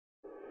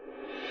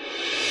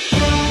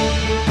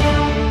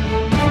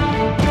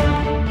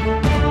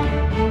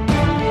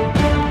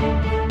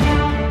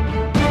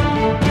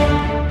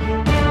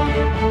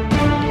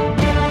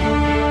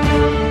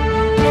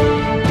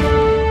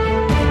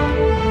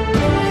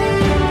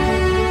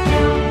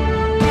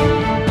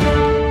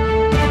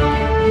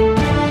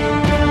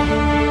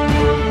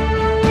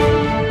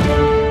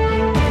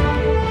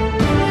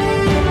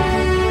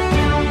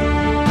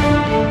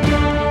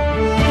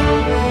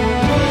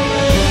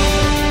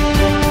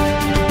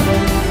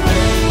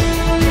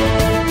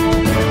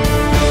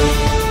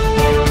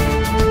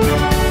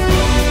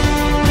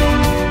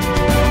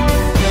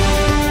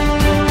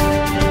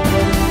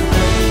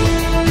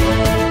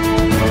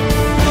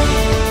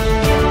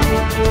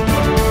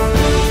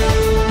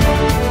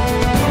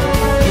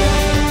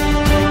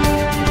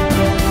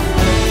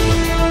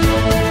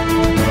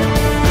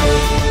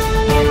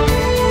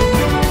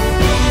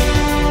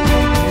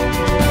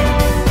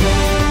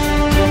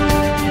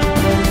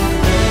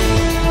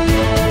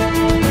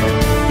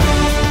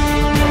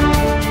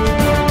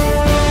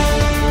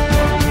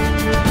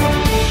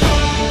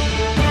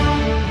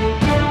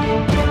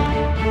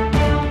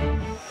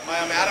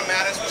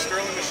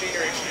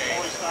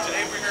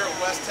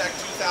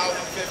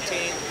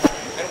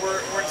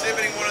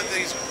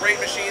these great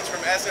machines from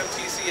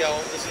SMTCL.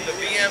 This is the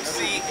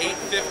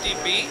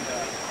Vmc850B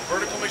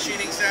Vertical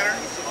Machining Center,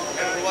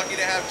 and we're lucky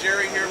to have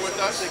Jerry here with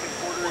us.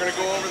 We're going to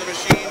go over the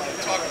machine,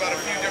 talk about a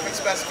few different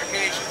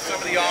specifications,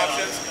 some of the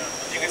options.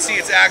 You can see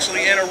it's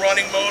actually in a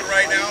running mode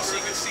right now, so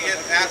you can see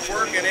it at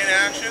work and in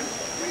action.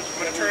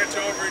 I'm going to turn it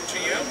over to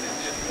you.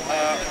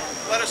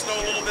 Let us know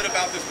a little bit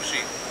about this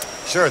machine.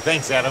 Sure,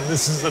 thanks Adam.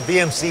 This is the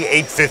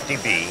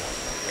Vmc850B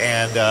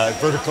and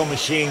Vertical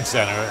Machining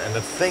Center, and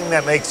the thing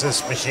that makes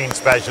this machine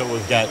special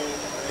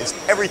is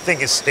everything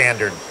is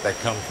standard that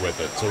comes with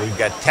it. So we've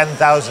got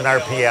 10,000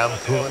 RPM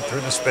coolant through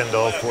the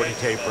spindle, 40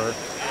 taper.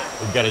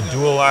 We've got a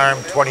dual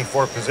arm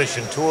 24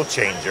 position tool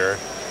changer,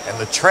 and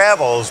the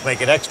travels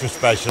make it extra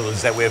special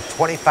is that we have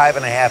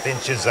 25.5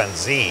 inches on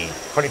Z,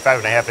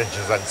 25.5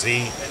 inches on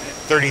Z,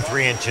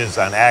 33 inches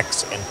on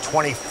X, and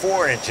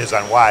 24 inches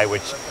on Y,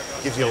 which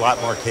gives you a lot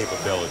more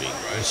capability.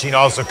 The machine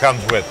also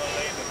comes with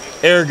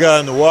air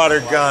gun, the water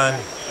gun,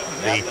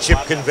 the chip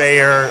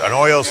conveyor, an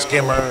oil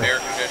skimmer,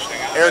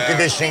 air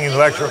conditioning,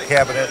 electrical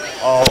cabinet,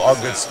 all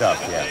good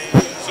stuff, yeah.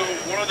 So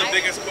one of the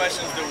biggest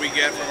questions that we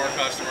get from our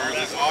customers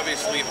is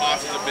obviously Haas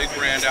is a big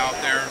brand out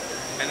there,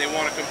 and they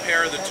want to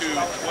compare the two.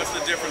 What's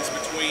the difference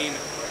between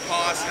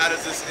Haas?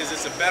 Is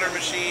this a better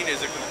machine?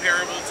 Is it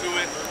comparable to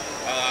it?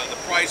 The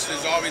price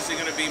is obviously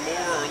going to be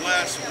more or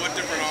less. What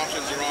different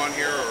options are on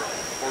here, or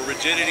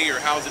rigidity, or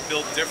how is it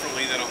built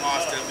differently than a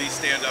Haas to at least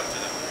stand up to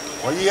them?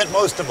 Well, you get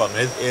most of them.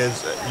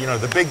 You know,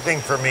 the big thing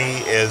for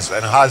me is,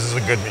 and Haas is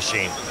a good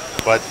machine,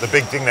 but the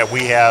big thing that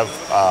we have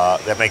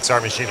that makes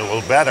our machine a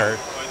little better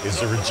is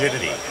the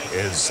rigidity.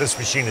 This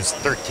machine is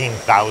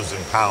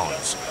 13,000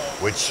 pounds,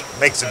 which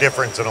makes a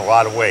difference in a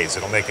lot of ways.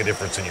 It'll make a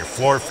difference in your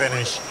floor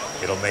finish.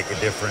 It'll make a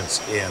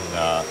difference in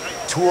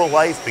tool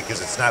life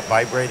because it's not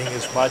vibrating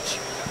as much.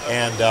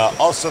 And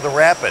also the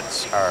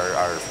rapids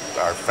are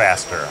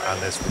faster on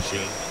this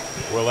machine.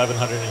 We're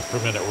 1,100 inch per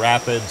minute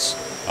rapids.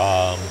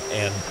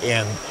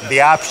 And the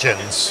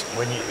options,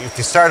 if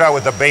you start out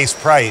with a base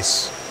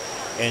price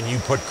and you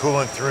put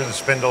coolant through the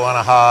spindle on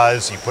a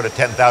Haas, you put a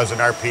 10,000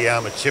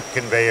 RPM, a chip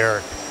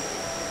conveyor,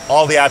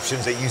 all the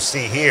options that you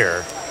see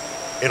here,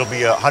 it'll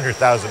be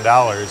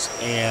 $100,000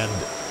 and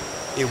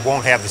it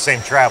won't have the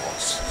same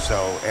travels,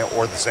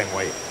 or the same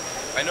weight.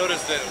 I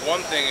noticed that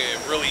one thing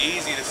really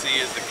easy to see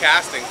is the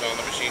castings on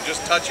the machine.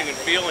 Just touching and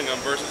feeling them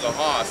versus a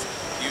Haas,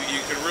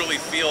 you can really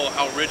feel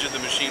how rigid the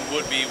machine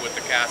would be with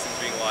the castings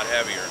being a lot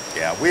heavier.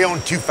 Yeah, we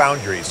own 2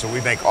 foundries, so we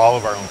make all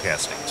of our own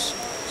castings.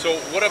 So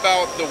what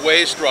about the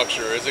way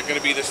structure? Is it going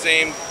to be the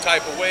same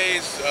type of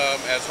ways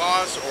as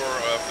Haas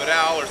or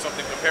Fidal or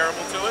something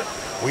comparable to it?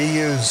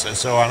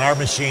 So on our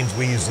machines,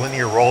 we use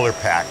linear roller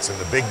packs, and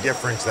the big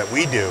difference that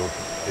we do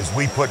is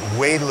we put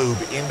way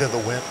lube into the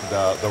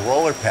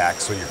roller pack,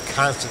 so you're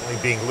constantly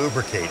being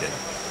lubricated.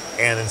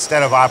 And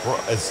instead of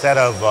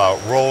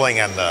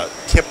rolling on the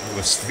tip of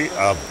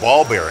a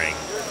ball bearing,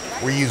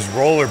 we use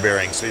roller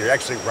bearings, so you're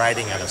actually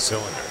riding on a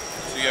cylinder.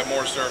 So you have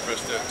more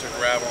surface to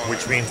grab on.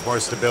 Which means more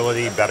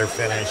stability, better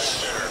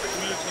finish. Sure.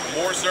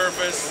 More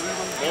surface,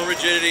 more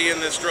rigidity in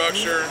the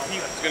structure.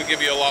 It's going to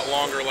give you a lot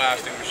longer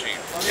lasting machine.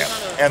 Yeah.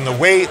 And the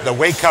way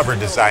cover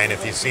design,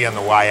 if you see on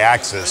the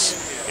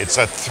Y-axis, it's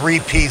a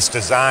 3-piece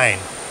design,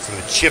 so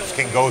the chips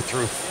can go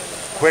through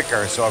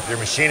quicker. So if you're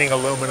machining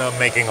aluminum,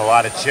 making a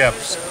lot of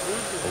chips,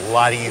 a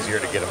lot easier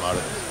to get them out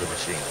of the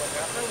machine.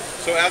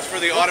 So as for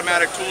the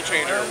automatic tool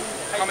changer,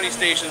 how many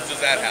stations does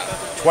that have?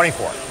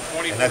 24.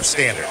 And that's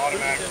standard.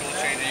 Automatic tool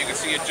changer. You can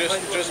see it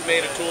just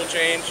made a tool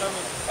change.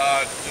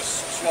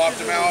 Just swapped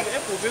them out.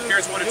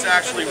 Here's what it's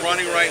actually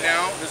running right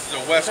now. This is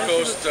a West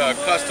Coast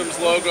Customs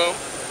logo.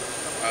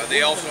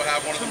 They also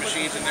have one of the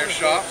machines in their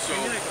shop, so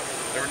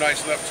they were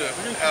nice enough to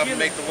have them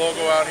make the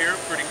logo out here.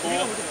 Pretty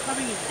cool.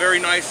 Very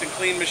nice and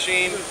clean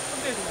machine.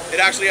 It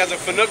actually has a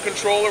Fanuc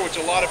controller, which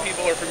a lot of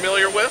people are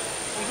familiar with.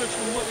 If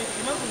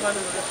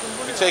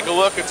you take a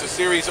look, it's a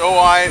Series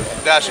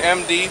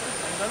OI-MD,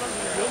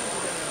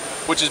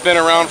 which has been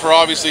around for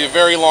obviously a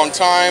very long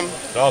time.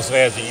 It also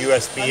has a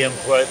USB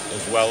input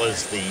as well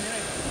as the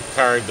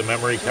card, the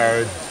memory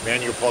card.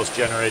 Manual pulse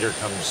generator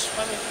comes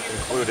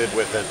included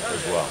with it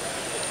as well.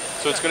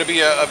 So it's going to be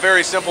a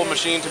very simple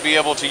machine to be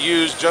able to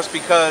use just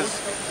because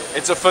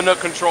it's a Fanuc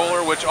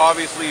controller, which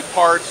obviously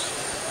parts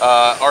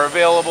are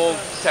available,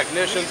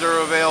 technicians are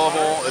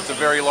available. It's a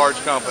very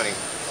large company.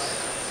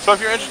 So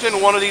if you're interested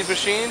in one of these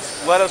machines,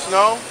 let us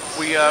know.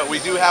 We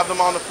do have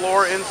them on the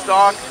floor in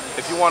stock.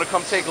 If you want to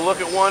come take a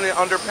look at one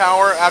under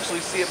power,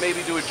 actually see it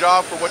maybe do a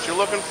job for what you're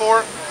looking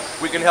for,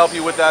 we can help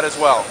you with that as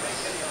well.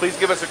 Please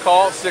give us a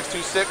call,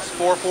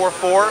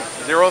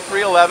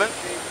 626-444-0311,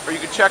 or you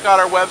can check out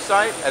our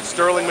website at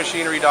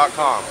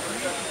sterlingmachinery.com.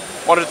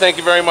 Wanted to thank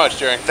you very much,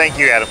 Jerry. Thank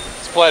you, Adam.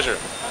 It's a pleasure.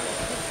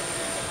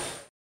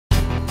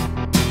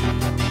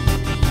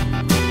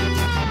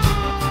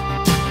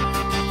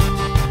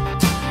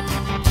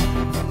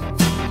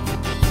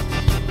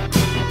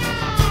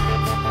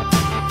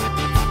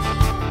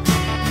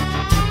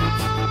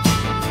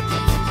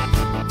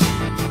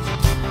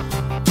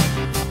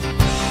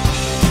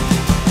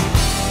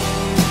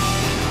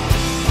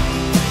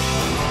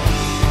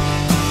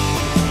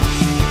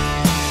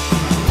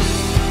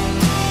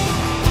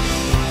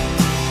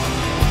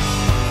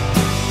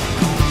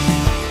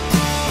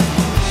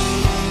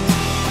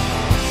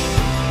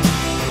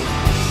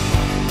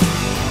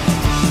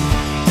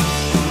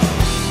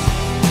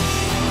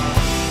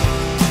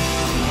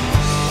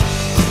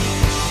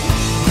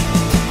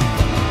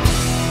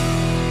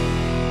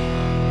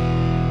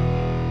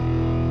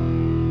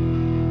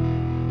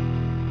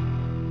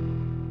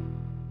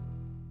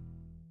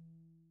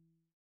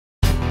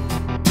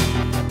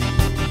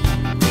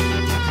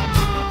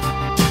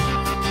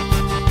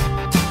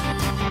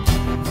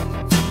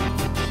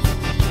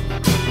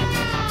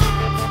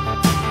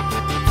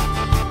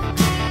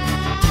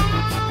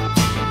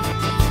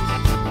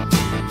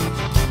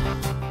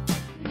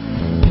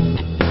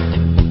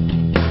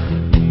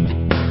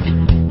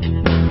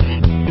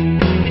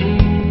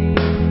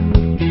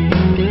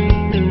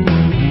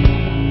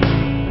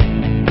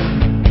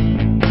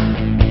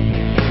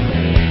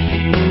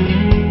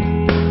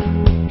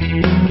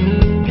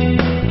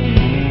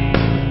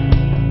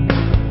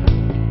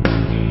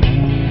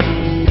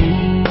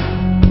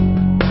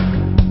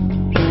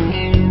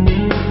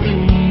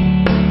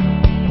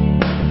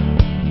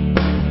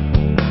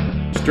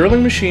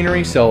 Sterling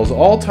Machinery sells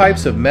all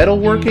types of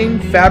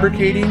metalworking,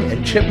 fabricating,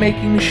 and chip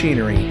making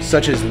machinery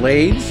such as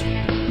lathes,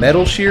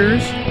 metal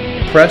shears,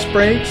 press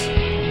brakes,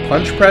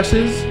 punch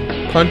presses,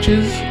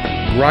 punches,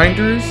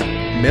 grinders,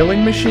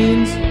 milling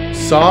machines,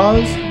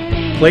 saws,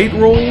 plate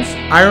rolls,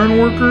 iron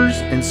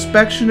workers,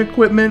 inspection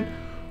equipment,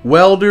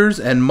 welders,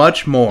 and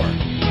much more.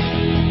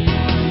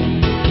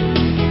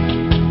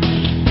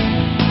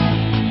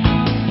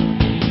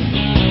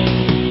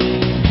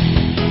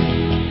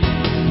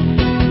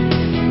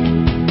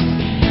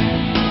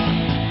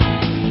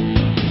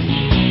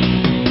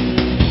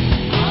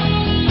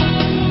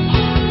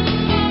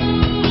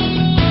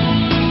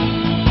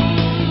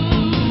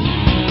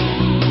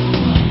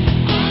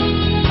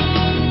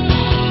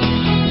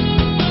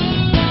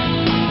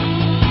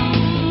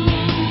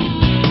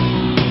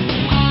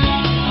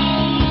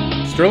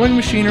 Sterling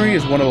Machinery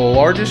is one of the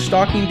largest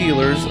stocking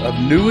dealers of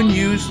new and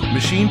used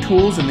machine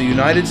tools in the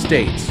United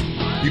States.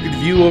 You can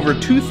view over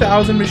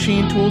 2,000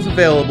 machine tools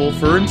available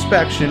for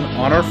inspection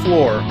on our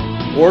floor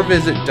or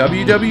visit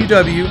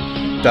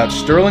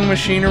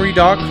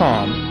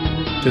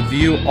www.sterlingmachinery.com to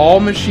view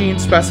all machine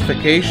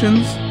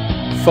specifications,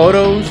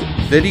 photos,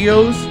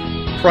 videos,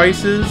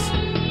 prices,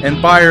 and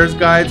buyer's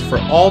guides for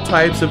all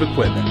types of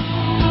equipment.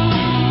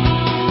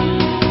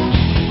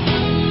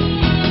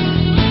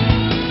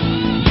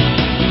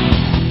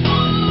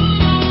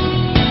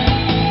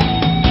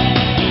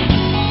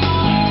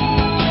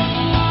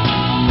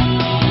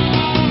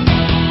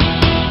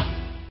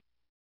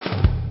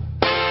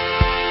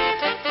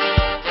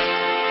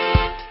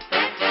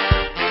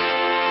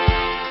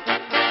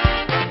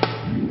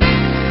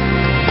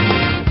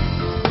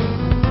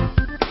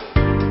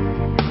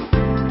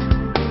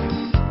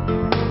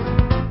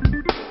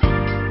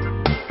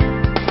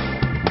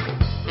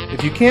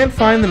 If you can't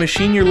find the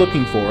machine you're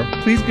looking for,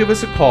 please give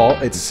us a call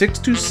at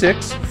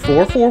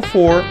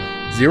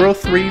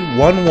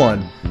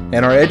 626-444-0311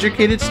 and our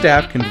educated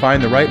staff can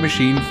find the right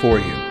machine for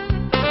you.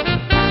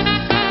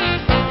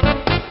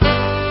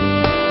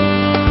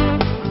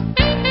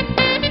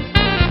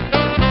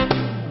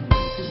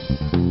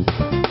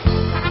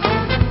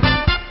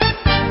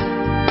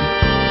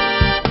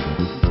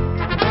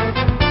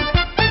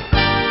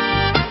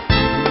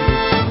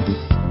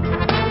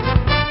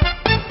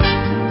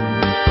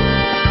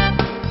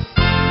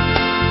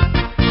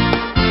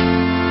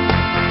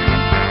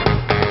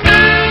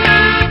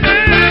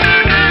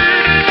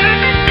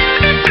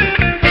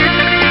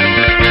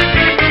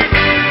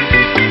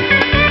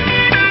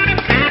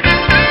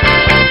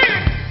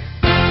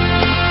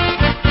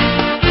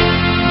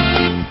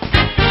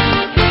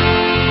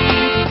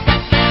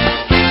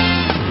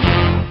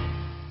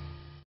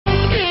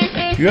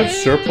 Do you have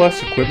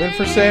surplus equipment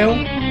for sale?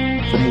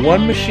 From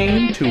one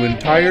machine to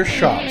entire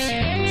shops,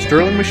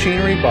 Sterling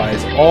Machinery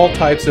buys all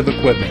types of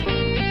equipment.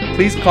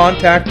 Please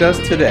contact us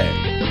today.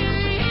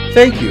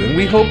 Thank you, and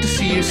we hope to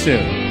see you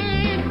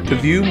soon. To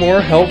view more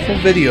helpful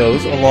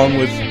videos along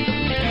with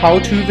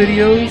how-to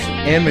videos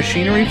and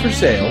machinery for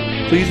sale,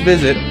 please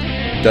visit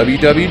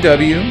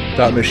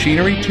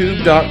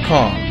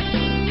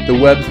www.machinerytube.com, the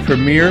web's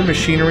premier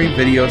machinery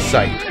video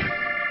site.